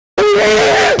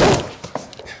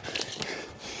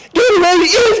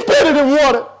is better than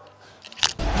water.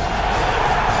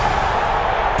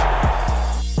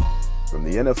 From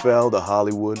the NFL to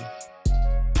Hollywood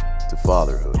to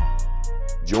fatherhood,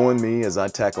 join me as I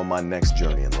tackle my next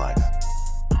journey in life,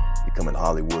 becoming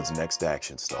Hollywood's next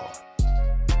action star.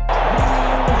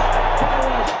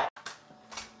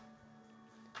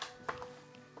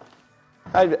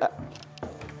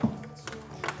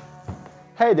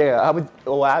 Hey there,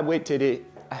 I wait till the...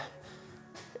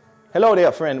 Hello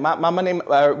there, friend. My name,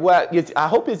 I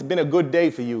hope it's been a good day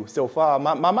for you so far.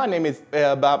 My name is,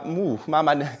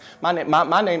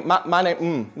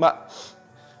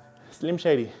 Slim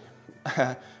Shady.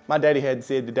 My daddy had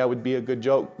said that would be a good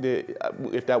joke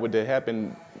if that would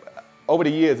happen. Over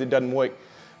the years, it doesn't work.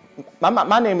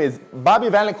 My name is Bobby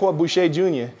Vallencourt-Boucher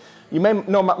Jr. You may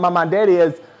know my daddy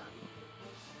as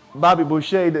Bobby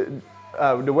Boucher,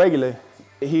 the regular.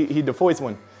 He the first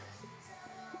one.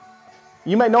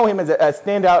 You may know him as a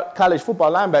standout college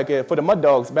football linebacker for the Mud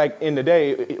Dogs back in the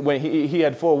day when he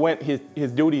had forewent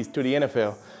his duties to the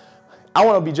NFL. I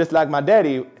want to be just like my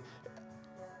daddy,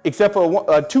 except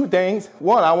for two things.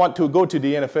 One, I want to go to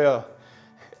the NFL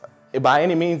by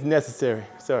any means necessary,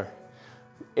 sir.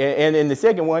 And the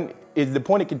second one is the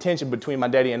point of contention between my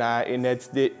daddy and I, and that's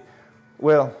that,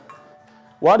 well,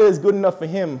 water is good enough for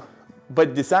him,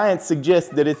 but the science suggests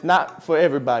that it's not for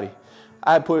everybody.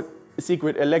 I put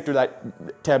secret electrolyte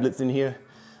tablets in here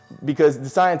because the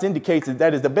science indicates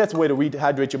that is the best way to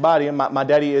rehydrate your body, and my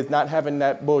daddy is not having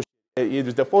that bullshit. It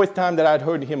was the first time that I'd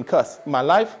heard him cuss in my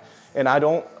life, and I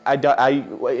don't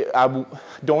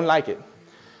like it.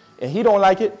 And he don't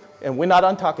like it, and we're not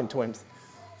on talking terms,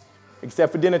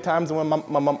 except for dinner times when my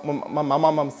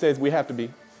mom says we have to be.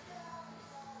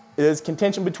 There's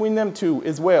contention between them two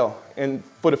as well, and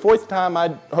for the first time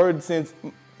I'd heard since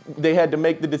they had to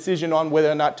make the decision on whether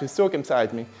or not to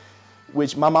circumcise me,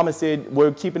 which my mama said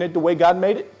we're keeping it the way God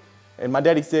made it, and my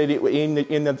daddy said in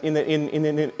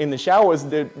the showers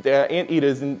they're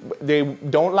anteaters and they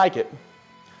don't like it.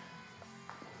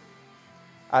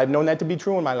 I've known that to be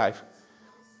true in my life.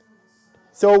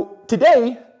 So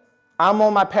today I'm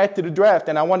on my path to the draft,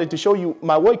 and I wanted to show you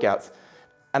my workouts,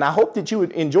 and I hope that you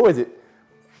would enjoy it.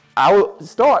 I will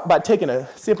start by taking a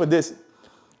sip of this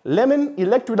lemon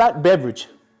electrolyte beverage.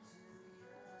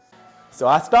 So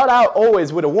I start out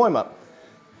always with a warm-up.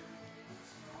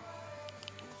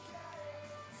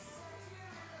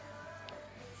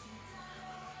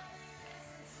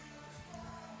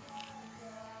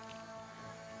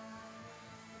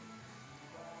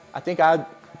 I think I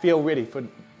feel ready for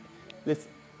this.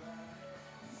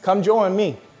 Come join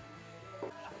me.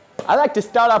 I like to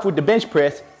start off with the bench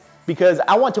press because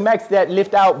I want to max that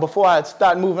lift out before I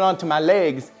start moving on to my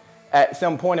legs at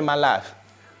some point in my life.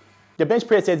 The bench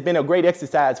press has been a great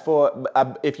exercise for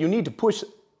if you need to push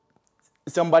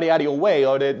somebody out of your way,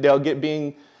 or they'll get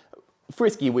being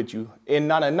frisky with you in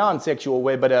not a non-sexual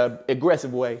way, but an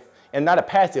aggressive way, and not a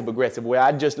passive aggressive way.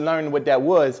 I just learned what that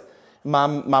was. My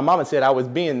mama said I was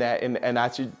being that, and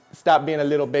I should stop being a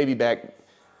little baby back.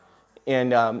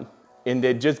 And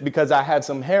that just because I have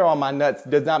some hair on my nuts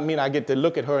does not mean I get to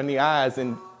look at her in the eyes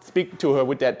and speak to her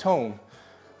with that tone.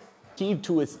 Key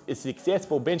to a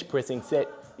successful bench pressing set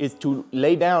is to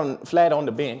lay down flat on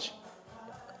the bench,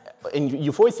 and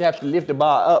you first have to lift the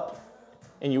bar up,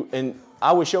 and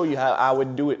I will show you how I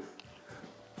would do it.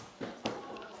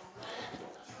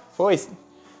 First,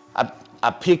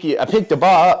 I pick the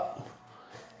bar up,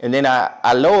 and then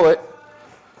I lower it.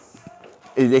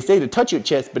 They say to touch your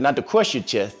chest, but not to crush your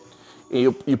chest.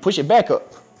 And you push it back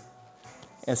up,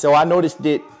 and so I noticed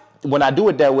that when I do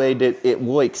it that way, that it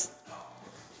works.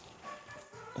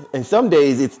 And some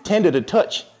days it's tender to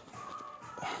touch.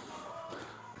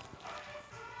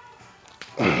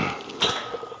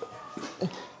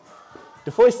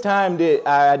 The first time that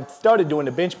I started doing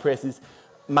the bench presses,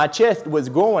 my chest was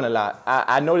growing a lot.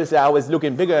 I noticed that I was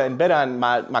looking bigger and better, and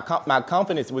my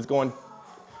confidence was going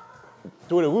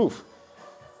through the roof.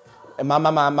 And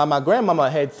my grandmama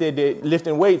had said that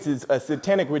lifting weights is a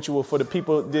satanic ritual for the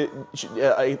people that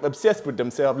are obsessed with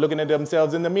themselves, looking at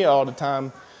themselves in the mirror all the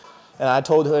time. And I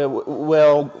told her,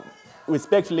 well,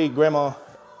 respectfully, Grandma,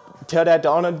 tell that to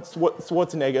Arnold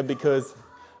Schwarzenegger, because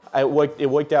it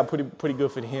worked out pretty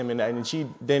good for him. And she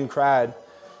then cried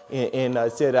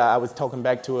and said I was talking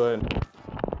back to her.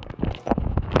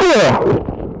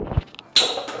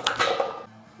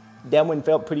 That one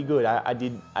felt pretty good. I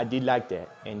did like that,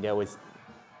 and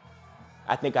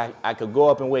I think I could go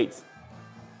up in weights,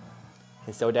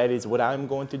 and so that is what I'm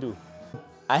going to do.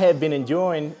 I have been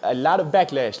enjoying a lot of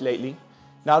backlash lately,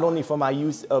 not only for my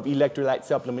use of electrolyte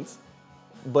supplements,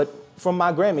 but from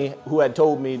my Grammy, who had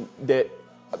told me that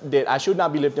I should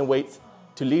not be lifting weights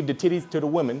to leave the titties to the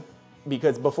women,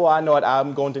 because before I know it,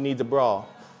 I'm going to need a bra.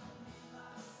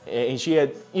 And she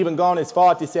had even gone as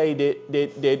far to say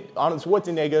that Arnold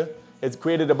Schwarzenegger has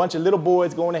created a bunch of little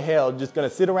boys going to hell, just going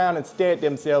to sit around and stare at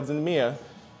themselves in the mirror,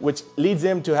 which leads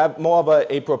them to have more of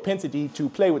a propensity to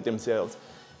play with themselves,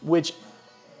 which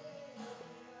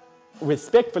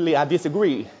respectfully I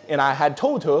disagree. And I had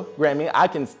told her, Grammy, I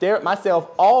can stare at myself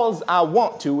all I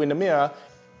want to in the mirror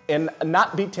and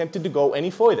not be tempted to go any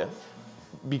further,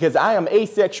 because I am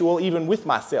asexual even with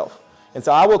myself. And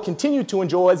so I will continue to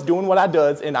enjoy doing what I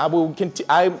does, and I will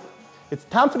continue. It's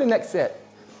time for the next set.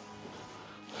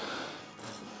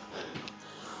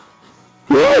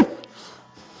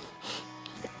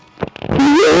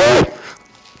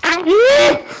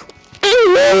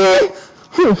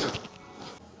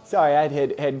 Sorry, I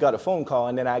had got a phone call,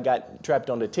 and then I got trapped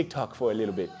on the TikTok for a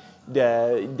little bit.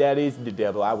 That is the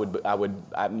devil.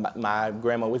 My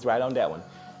grandma was right on that one.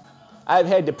 I've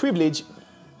had the privilege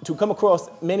to come across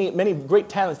many great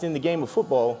talents in the game of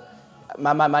football.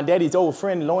 My daddy's old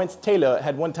friend, Lawrence Taylor,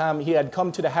 had one time, he had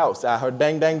come to the house. I heard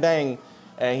bang, bang, bang,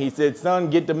 and he said, son,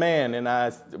 get the man.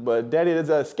 And but daddy, there's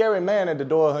a scary man at the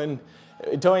door, and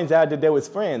it turns out that they was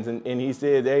friends. And he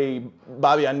said, hey,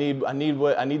 Bobby, I need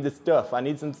the stuff. I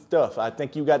need some stuff. I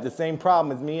think you got the same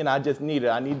problem as me, and I just need it.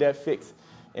 I need that fix.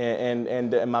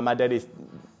 And my daddy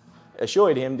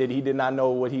assured him that he did not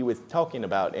know what he was talking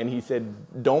about. And he said,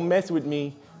 don't mess with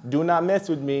me. Do not mess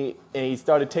with me. And he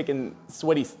started taking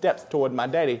sweaty steps toward my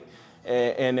daddy.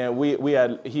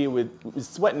 He was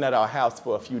sweating at our house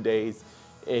for a few days.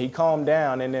 And he calmed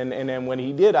down. And then when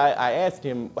he did, I asked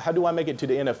him, how do I make it to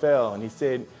the NFL? And he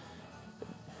said,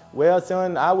 well,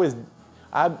 son, I was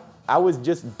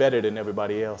just better than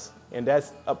everybody else. And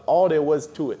that's all there was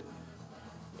to it.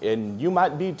 And you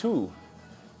might be too.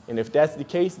 And if that's the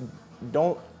case,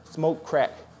 don't smoke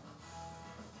crack.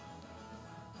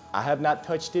 I have not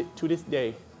touched it to this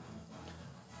day.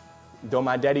 Though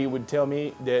my daddy would tell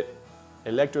me that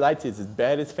electrolytes is as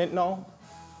bad as fentanyl.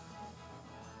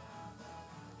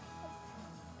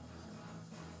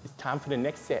 It's time for the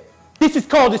next set. This is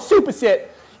called the super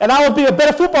set, and I will be a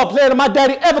better football player than my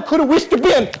daddy ever could have wished to be.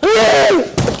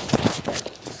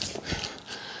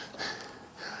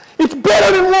 It's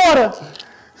better than water.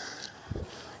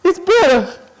 It's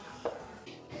better.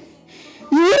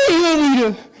 You're the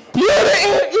anteater. You're the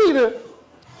anteater.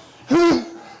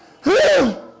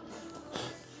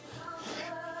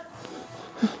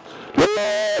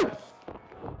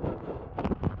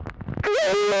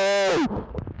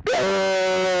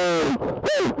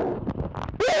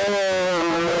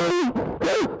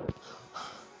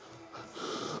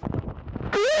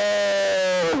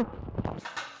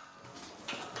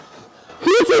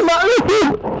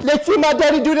 Let's see my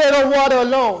daddy do that on water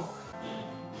alone.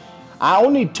 I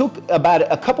only took about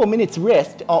a couple minutes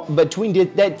rest between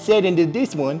that set and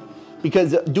this one,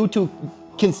 because due to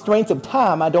constraints of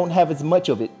time, I don't have as much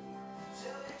of it.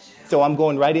 So I'm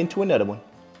going right into another one.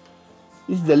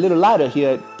 This is a little lighter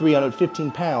here at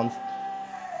 315 pounds.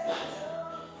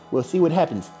 We'll see what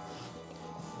happens.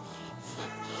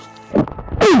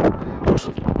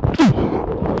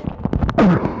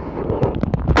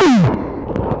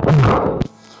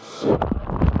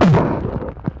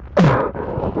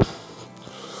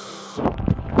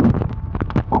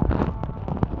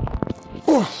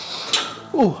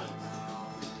 Ooh,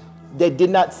 that did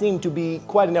not seem to be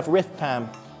quite enough rest time.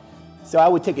 So I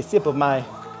would take a sip of my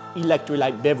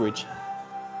electrolyte beverage.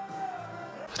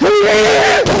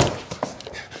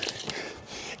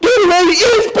 Gatorade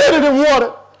is better than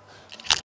water.